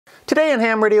Today in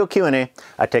Ham Radio Q&A,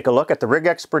 I take a look at the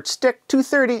RigExpert Stick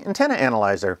 230 Antenna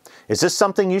Analyzer. Is this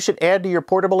something you should add to your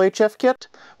portable HF kit?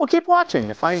 Well, keep watching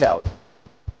to find out.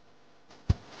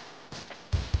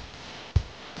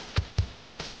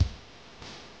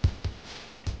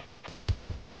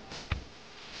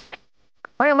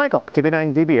 Hi, I'm Michael,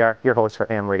 KB9DBR, your host for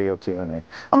Ham Radio Q&A.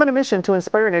 I'm on a mission to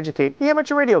inspire and educate the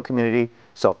amateur radio community.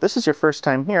 So if this is your first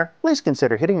time here, please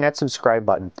consider hitting that subscribe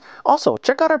button. Also,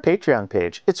 check out our Patreon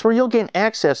page. It's where you'll gain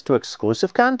access to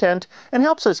exclusive content and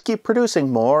helps us keep producing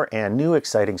more and new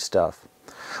exciting stuff.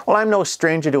 Well, I'm no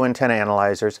stranger to antenna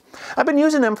analyzers. I've been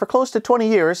using them for close to 20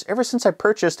 years, ever since I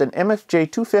purchased an MFJ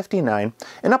 259,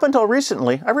 and up until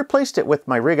recently, I replaced it with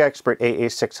my RigExpert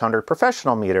AA600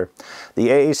 professional meter. The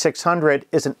AA600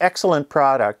 is an excellent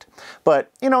product,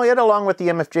 but, it along with the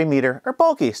MFJ meter are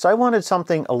bulky, so I wanted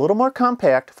something a little more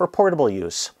compact for portable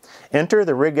use. Enter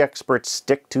the RigExpert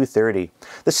Stick 230.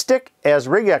 The stick, as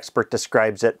RigExpert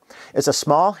describes it, is a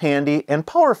small, handy, and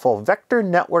powerful vector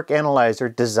network analyzer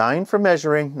designed for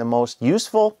measuring the most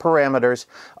useful parameters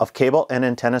of cable and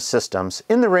antenna systems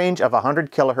in the range of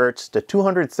 100 kHz to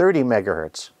 230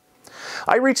 MHz.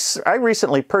 I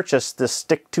recently purchased this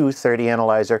Stick 230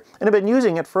 analyzer and have been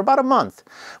using it for about a month,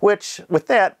 which, with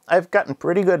that, I've gotten a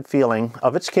pretty good feeling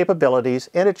of its capabilities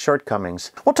and its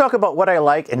shortcomings. We'll talk about what I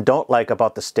like and don't like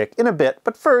about the stick in a bit,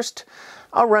 but first,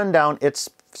 I'll run down its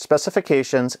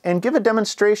specifications and give a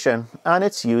demonstration on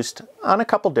its use on a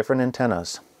couple different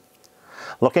antennas.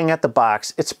 Looking at the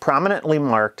box, it's prominently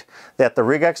marked that the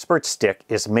RigExpert Stick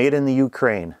is made in the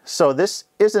Ukraine, so this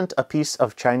isn't a piece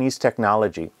of Chinese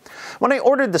technology. When I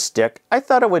ordered the stick, I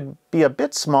thought it would be a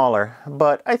bit smaller,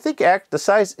 but I think the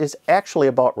size is actually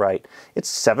about right. It's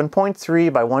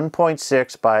 7.3 by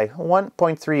 1.6 by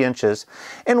 1.3 inches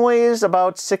and weighs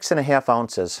about 6.5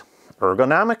 ounces.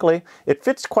 Ergonomically, it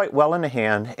fits quite well in the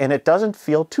hand and it doesn't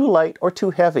feel too light or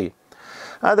too heavy.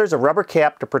 There's a rubber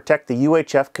cap to protect the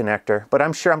UHF connector, but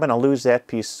I'm sure I'm going to lose that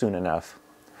piece soon enough.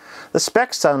 The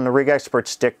specs on the RigExpert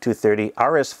Stick 230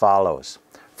 are as follows.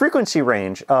 Frequency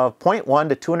range of 0.1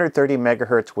 to 230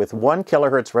 MHz with 1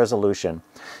 kHz resolution.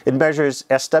 It measures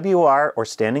SWR, or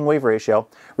standing wave ratio,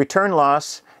 return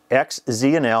loss, X,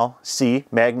 Z, and L, C,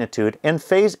 magnitude, and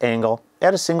phase angle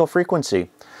at a single frequency.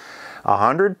 A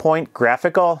 100-point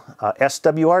graphical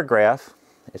SWR graph.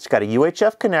 It's got a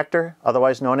UHF connector,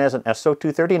 otherwise known as an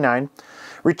SO239,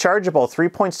 rechargeable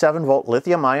 3.7 volt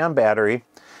lithium-ion battery,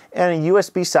 and a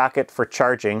USB socket for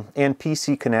charging and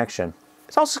PC connection.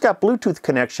 It's also got Bluetooth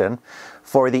connection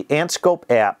for the AntScope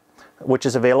app, which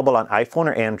is available on iPhone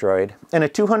or Android, and a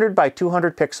 200 by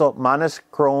 200 pixel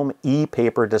monochrome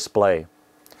e-paper display.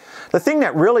 The thing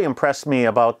that really impressed me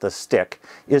about the stick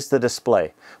is the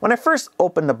display. When I first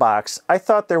opened the box, I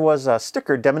thought there was a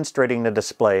sticker demonstrating the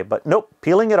display, but nope,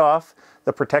 peeling it off,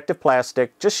 the protective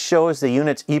plastic just shows the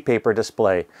unit's e-paper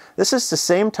display. This is the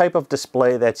same type of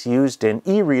display that's used in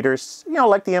e-readers,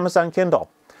 like the Amazon Kindle.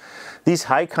 These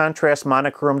high-contrast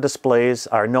monochrome displays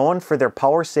are known for their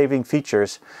power-saving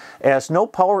features, as no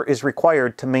power is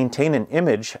required to maintain an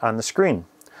image on the screen.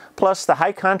 Plus, the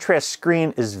high-contrast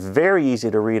screen is very easy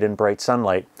to read in bright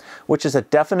sunlight, which is a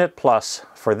definite plus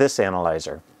for this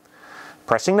analyzer.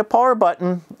 Pressing the power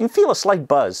button, you feel a slight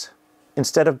buzz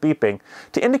instead of beeping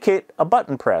to indicate a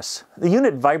button press. The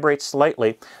unit vibrates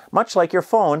slightly, much like your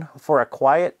phone, for a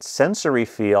quiet sensory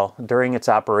feel during its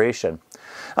operation.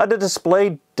 The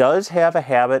display does have a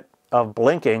habit of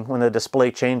blinking when the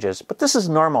display changes, but this is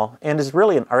normal and is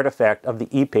really an artifact of the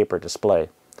e-paper display.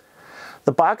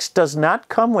 The box does not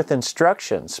come with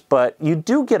instructions, but you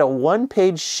do get a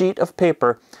one-page sheet of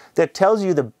paper that tells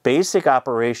you the basic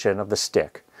operation of the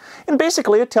stick. And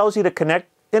basically it tells you to connect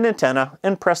an antenna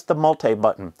and press the multi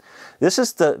button.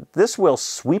 This will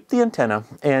sweep the antenna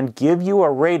and give you a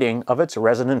rating of its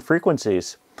resonant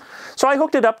frequencies. So I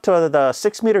hooked it up to the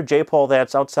 6-meter J-pole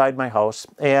that's outside my house,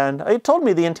 and it told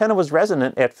me the antenna was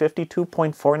resonant at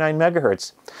 52.49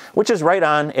 megahertz, which is right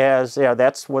on, as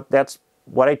that's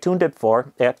what I tuned it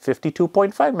for at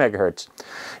 52.5 megahertz.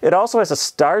 It also has a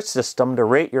star system to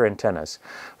rate your antennas.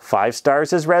 5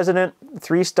 stars is resonant,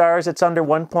 3 stars it's under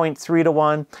 1.3 to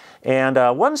 1,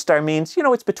 and 1 star means,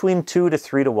 it's between 2 to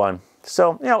 3 to 1.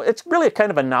 So, it's really a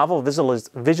kind of a novel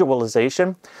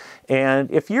visualization,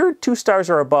 and if you're 2 stars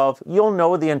or above, you'll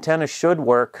know the antenna should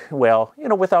work well,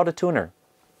 without a tuner.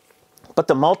 But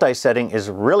the multi-setting is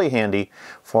really handy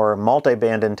for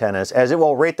multi-band antennas, as it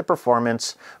will rate the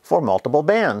performance for multiple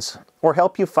bands or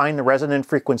help you find the resonant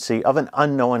frequency of an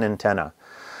unknown antenna.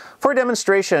 For a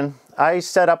demonstration, I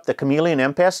set up the Chameleon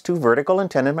MPass 2 vertical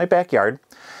antenna in my backyard,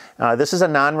 This is a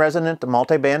non-resonant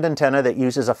multi-band antenna that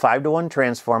uses a 5-to-1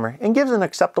 transformer and gives an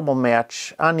acceptable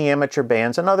match on the amateur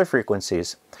bands and other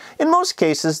frequencies. In most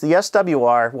cases, the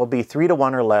SWR will be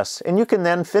 3-to-1 or less, and you can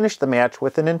then finish the match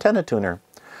with an antenna tuner.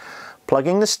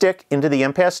 Plugging the stick into the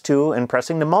MPass-2 and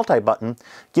pressing the multi button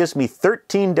gives me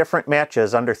 13 different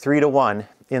matches under 3-to-1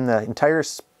 in the entire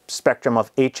spectrum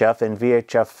of HF and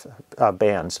VHF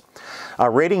bands,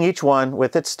 rating each one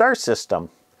with its star system.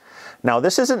 Now,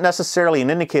 this isn't necessarily an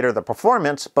indicator of the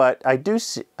performance, but I do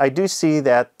see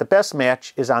that the best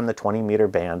match is on the 20-meter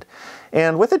band.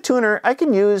 And with a tuner, I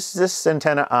can use this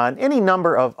antenna on any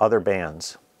number of other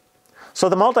bands. So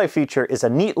the multi-feature is a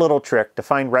neat little trick to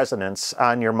find resonance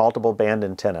on your multiple band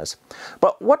antennas.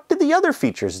 But what do the other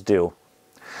features do?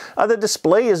 The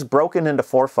display is broken into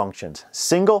 4 functions: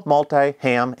 single, multi,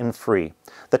 ham, and free.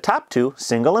 The top 2,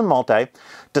 single and multi,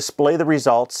 display the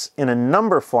results in a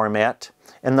number format,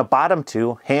 and the bottom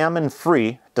 2, ham and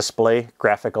free, display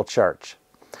graphical charts.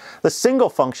 The single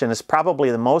function is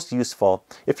probably the most useful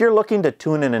if you're looking to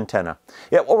tune an antenna.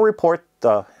 It will report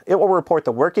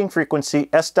the working frequency,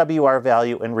 SWR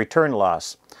value, and return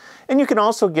loss. And you can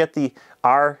also get the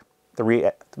R,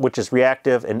 which is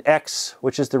reactive, and X,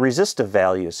 which is the resistive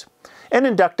values, and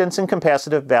inductance and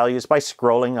capacitive values by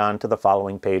scrolling on to the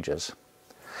following pages.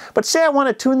 But say I want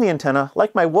to tune the antenna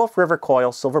like my Wolf River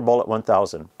Coil Silver Bullet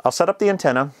 1000. I'll set up the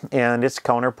antenna and its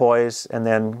counterpoise and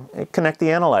then connect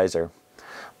the analyzer.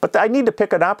 But I need to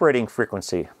pick an operating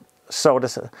frequency. So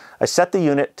I set the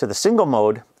unit to the single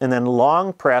mode and then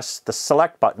long press the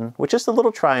select button, which is the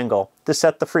little triangle, to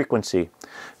set the frequency.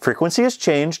 Frequency is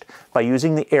changed by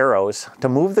using the arrows to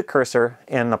move the cursor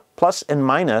and the plus and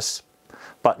minus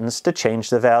buttons to change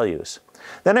the values.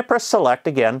 Then I press select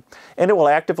again and it will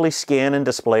actively scan and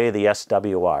display the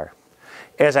SWR.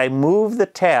 As I move the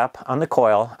tap on the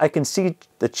coil, I can see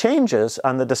the changes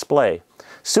on the display.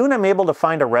 Soon I'm able to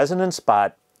find a resonant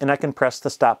spot and I can press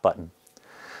the stop button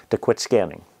to quit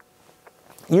scanning.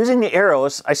 Using the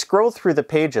arrows, I scroll through the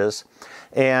pages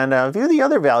and view the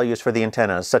other values for the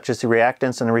antennas, such as the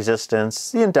reactance and the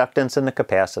resistance, the inductance and the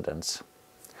capacitance.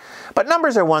 But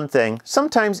numbers are one thing.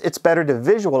 Sometimes it's better to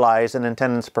visualize an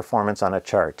antenna's performance on a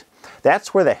chart.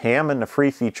 That's where the ham and the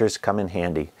free features come in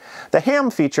handy. The ham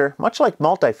feature, much like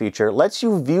multi-feature, lets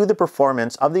you view the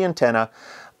performance of the antenna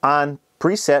on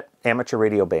preset amateur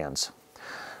radio bands.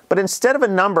 But instead of a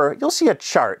number, you'll see a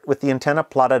chart with the antenna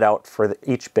plotted out for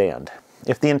each band.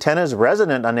 If the antenna is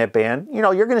resonant on that band,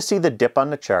 you're going to see the dip on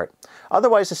the chart.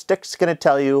 Otherwise, the stick's going to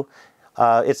tell you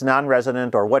it's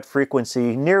non-resonant or what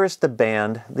frequency nearest the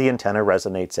band the antenna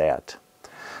resonates at.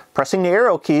 Pressing the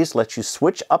arrow keys lets you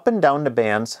switch up and down the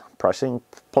bands. Pressing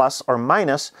plus or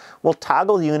minus will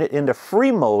toggle the unit into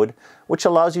free mode, which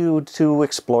allows you to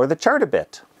explore the chart a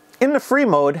bit. In the free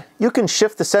mode, you can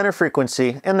shift the center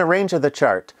frequency and the range of the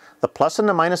chart. The plus and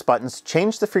the minus buttons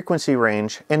change the frequency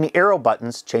range, and the arrow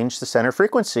buttons change the center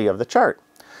frequency of the chart.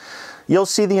 You'll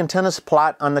see the antenna's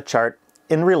plot on the chart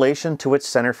in relation to its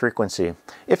center frequency.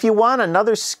 If you want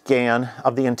another scan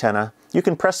of the antenna, you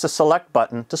can press the select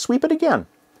button to sweep it again.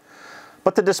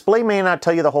 But the display may not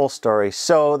tell you the whole story,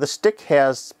 so the stick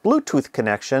has Bluetooth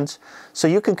connections, so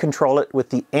you can control it with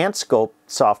the AntScope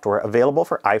software available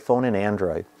for iPhone and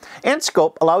Android.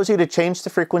 AntScope allows you to change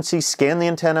the frequency, scan the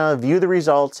antenna, view the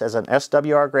results as an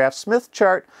SWR graph Smith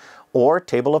chart or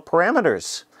table of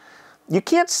parameters. You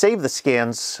can't save the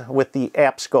scans with the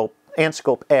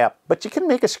AntScope app, but you can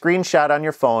make a screenshot on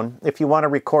your phone if you want to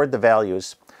record the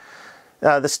values.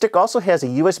 The stick also has a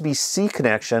USB-C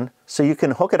connection, so you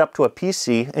can hook it up to a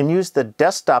PC and use the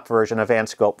desktop version of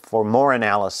AntScope for more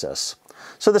analysis.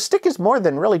 So the stick is more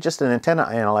than really just an antenna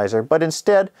analyzer, but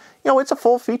instead, it's a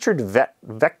full-featured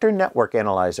vector network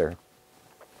analyzer.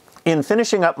 In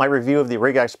finishing up my review of the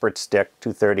RigExpert Stick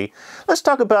 230, let's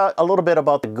talk a little bit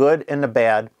about the good and the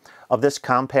bad of this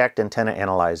compact antenna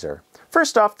analyzer.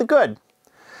 First off, the good.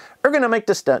 Ergonomic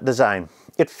design.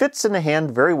 It fits in the hand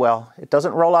very well. It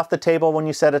doesn't roll off the table when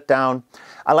you set it down.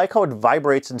 I like how it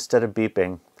vibrates instead of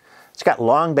beeping. It's got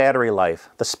long battery life.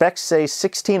 The specs say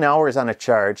 16 hours on a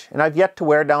charge, and I've yet to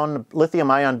wear down the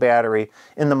lithium-ion battery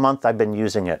in the month I've been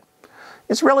using it.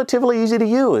 It's relatively easy to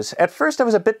use. At first I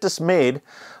was a bit dismayed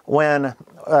when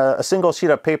a single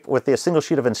sheet of paper with a single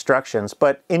sheet of instructions,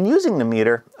 but in using the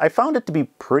meter, I found it to be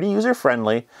pretty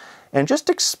user-friendly, and just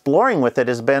exploring with it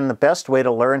has been the best way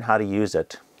to learn how to use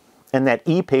it. And that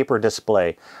e-paper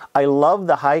display. I love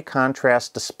the high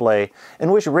contrast display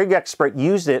and wish RigExpert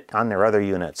used it on their other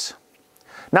units.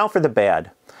 Now for the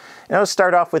bad. Now let's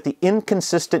start off with the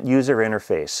inconsistent user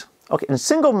interface. Okay, in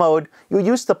single mode, you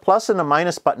use the plus and the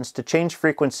minus buttons to change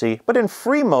frequency, but in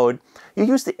free mode, you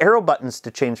use the arrow buttons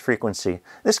to change frequency.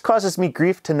 This causes me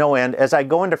grief to no end as I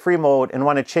go into free mode and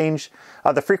want to change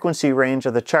the frequency range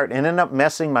of the chart and end up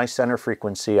messing my center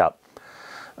frequency up.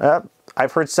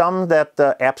 I've heard some that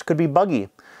the apps could be buggy.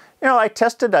 You know, I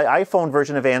tested the iPhone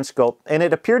version of Anscope and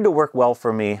it appeared to work well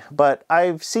for me, but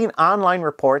I've seen online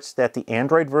reports that the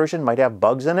Android version might have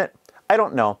bugs in it. I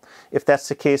don't know if that's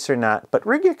the case or not, but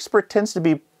RigExpert tends to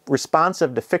be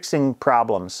responsive to fixing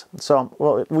problems.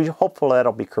 So we're hopeful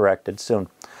that'll be corrected soon.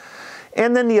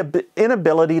 And then the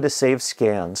inability to save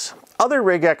scans. Other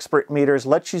RigExpert meters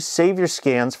let you save your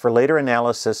scans for later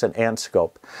analysis in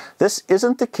Anscope. This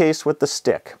isn't the case with the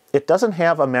Stick. It doesn't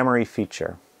have a memory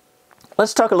feature.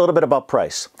 Let's talk a little bit about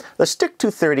price. The Stick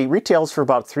 230 retails for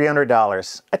about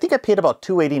 $300. I think I paid about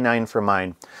 $289 for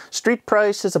mine. Street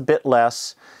price is a bit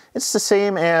less. It's the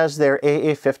same as their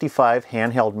AA55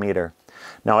 handheld meter.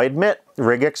 Now I admit,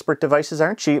 RigExpert devices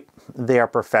aren't cheap. They are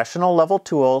professional level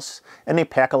tools and they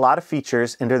pack a lot of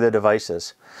features into their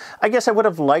devices. I guess I would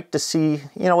have liked to see,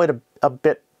 you know, it a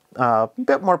bit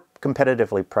more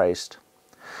competitively priced.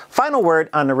 Final word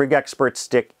on the RigExpert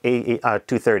Stick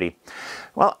AA230.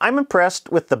 Well, I'm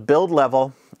impressed with the build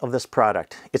level of this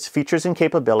product, its features and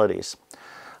capabilities.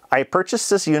 I purchased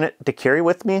this unit to carry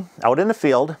with me out in the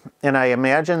field, and I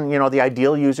imagine, you know, the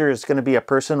ideal user is going to be a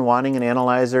person wanting an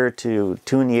analyzer to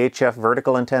tune the HF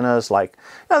vertical antennas like,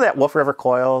 you know, that Wolf River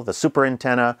coil, the super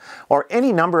antenna, or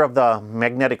any number of the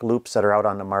magnetic loops that are out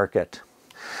on the market.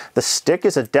 The Stick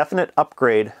is a definite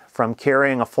upgrade from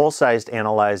carrying a full-sized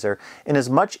analyzer and is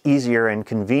much easier and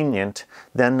convenient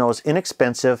than those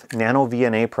inexpensive nano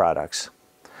VNA products.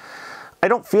 I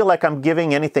don't feel like I'm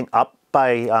giving anything up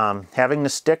by having the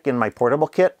Stick in my portable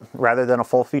kit rather than a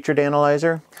full-featured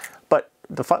analyzer. But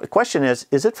the question is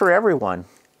it for everyone?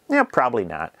 Yeah, probably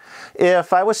not.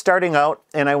 If I was starting out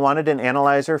and I wanted an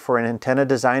analyzer for an antenna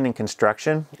design and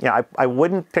construction, yeah, I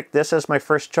wouldn't pick this as my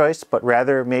first choice, but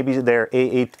rather maybe their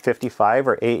AA55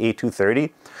 or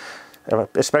AA230,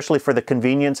 especially for the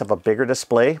convenience of a bigger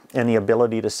display and the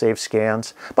ability to save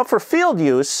scans. But for field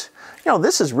use, you know,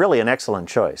 this is really an excellent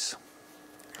choice.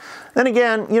 Then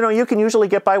again, you know, you can usually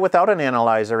get by without an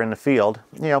analyzer in the field,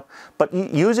 you know, but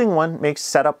using one makes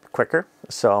setup quicker,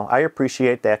 so I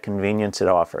appreciate that convenience it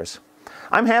offers.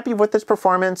 I'm happy with this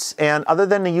performance, and other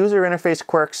than the user interface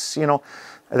quirks, you know,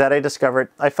 that I discovered,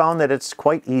 I found that it's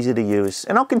quite easy to use,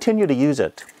 and I'll continue to use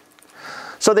it.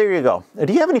 So there you go.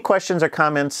 Do you have any questions or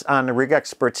comments on the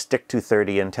RigExpert Stick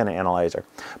 230 antenna analyzer?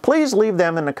 Please leave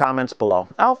them in the comments below.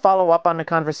 I'll follow up on the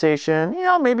conversation, you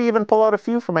know, maybe even pull out a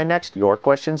few for my next Your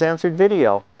Questions Answered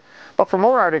video. But for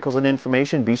more articles and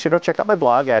information, be sure to check out my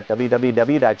blog at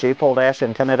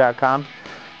www.jpole-antenna.com.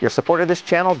 Your support of this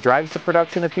channel drives the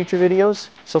production of future videos,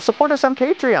 so support us on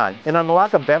Patreon and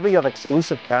unlock a bevy of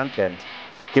exclusive content.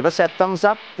 Give us that thumbs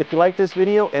up if you like this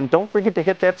video, and don't forget to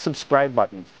hit that subscribe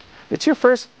button. It's your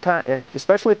first time,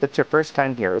 especially if it's your first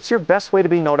time here. It's your best way to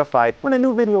be notified when a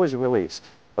new video is released.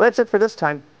 Well, that's it for this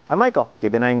time. I'm Michael,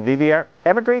 keep an eye on VVR.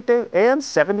 Have a great day, and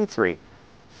 73.